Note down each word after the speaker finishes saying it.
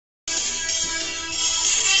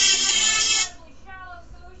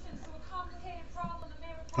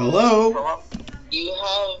Hello? Hello? Do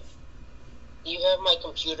you have my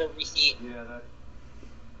computer receipt?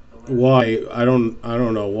 Why? I don't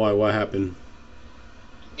know why. What happened?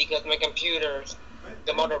 Because my computer,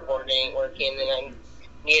 the motherboard ain't working, and I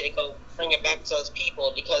need to go bring it back to those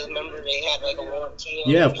people because remember they had like a warranty.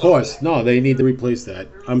 Yeah, of course. No, they need to replace that.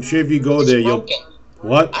 I'm sure if you go It's there, you'll. broken.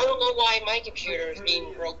 What? I don't know why my computer is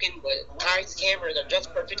being broken, but Kai's cameras are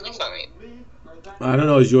just perfectly fine. I don't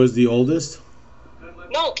know. Is yours the oldest?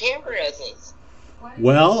 No, camera isn't.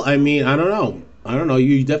 Well, I mean, I don't know. I don't know.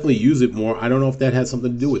 You definitely use it more. I don't know if that has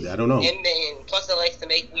something to do with it. I don't know. And then, plus it likes to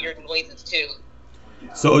make weird noises too.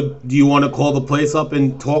 So, do you want to call the place up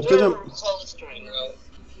and talk to them? Closed right now.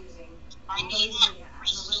 I need that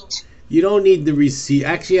receipt. You don't need the receipt.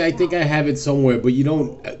 Actually, I think I have it somewhere, but you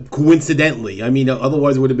don't. Coincidentally, I mean,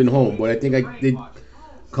 otherwise it would have been home. But I think I did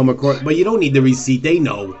come across. But you don't need the receipt. They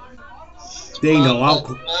know. They know.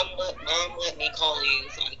 Mom let me call you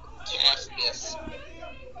so I can ask this.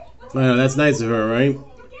 I know that's nice of her, right?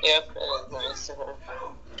 Yep, that's nice of her.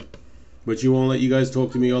 But you won't let you guys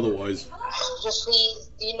talk to me otherwise. Just please,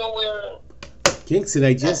 do you know where? Kingston,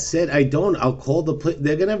 I just said I don't. I'll call the place.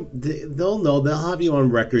 They'll know. They'll have you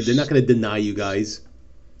on record. They're not gonna deny you guys.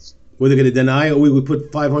 Were they gonna deny? Or we would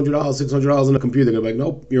put $500, $600 on the computer. They're gonna be like,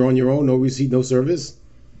 nope, you're on your own. No receipt, no service.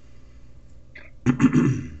 I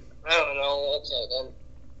don't know. Okay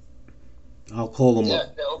then. I'll call them Yeah,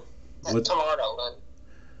 up. no. That's What? tomorrow then.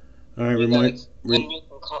 All right, Then you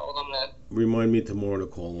can call them then. remind me tomorrow to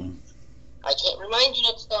call them. I can't remind you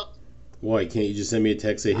next time. Why can't you just send me a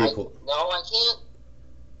text? Say, hey, No, call. I can't.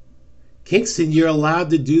 Kingston, you're allowed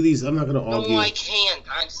to do these. I'm not gonna No, argue. I can't.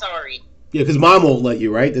 I'm sorry. Yeah, because mom won't let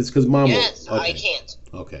you, right? That's because mom Yes, won't. I can't.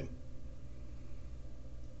 Okay.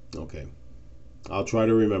 Okay. I'll try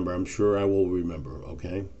to remember. I'm sure I will remember,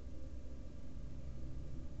 okay?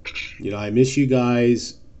 You know, I miss you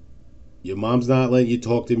guys. Your mom's not letting you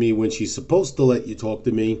talk to me when she's supposed to let you talk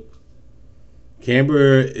to me.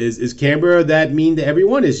 Canberra is Canberra that mean to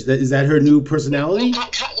everyone? Is that her new personality? No,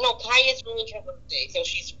 Kaya's ruined her birthday, so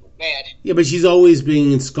she's mad. Yeah, but she's always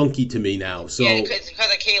being skunky to me now. So Yeah, because of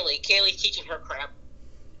Kaylee. Kaylee's teaching her crap.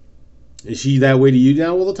 is she that way to you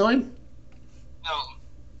now all the time? No.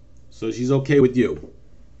 So she's okay with you.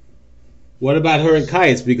 What about her and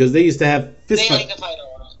Caius? Because they used to have fist They fight. like to fight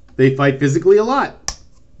a lot. They fight physically a lot.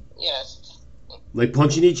 Yes. Like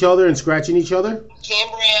punching each other and scratching each other?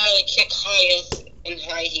 Cambria kicked Caius in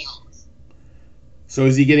high heels. So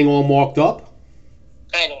is he getting all marked up?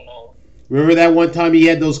 I don't know. Remember that one time he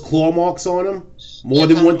had those claw marks on him? More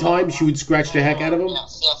than one time? She would scratch the heck out of him?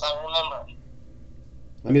 Yes, I remember.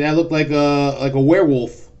 I mean, that looked like a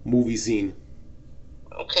werewolf movie scene.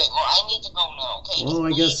 Okay, well, I need to go now, okay? Well,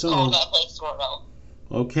 I guess so. Call that place tomorrow.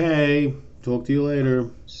 Okay. Talk to you later.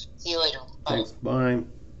 See you later. Bye. Thanks. Bye.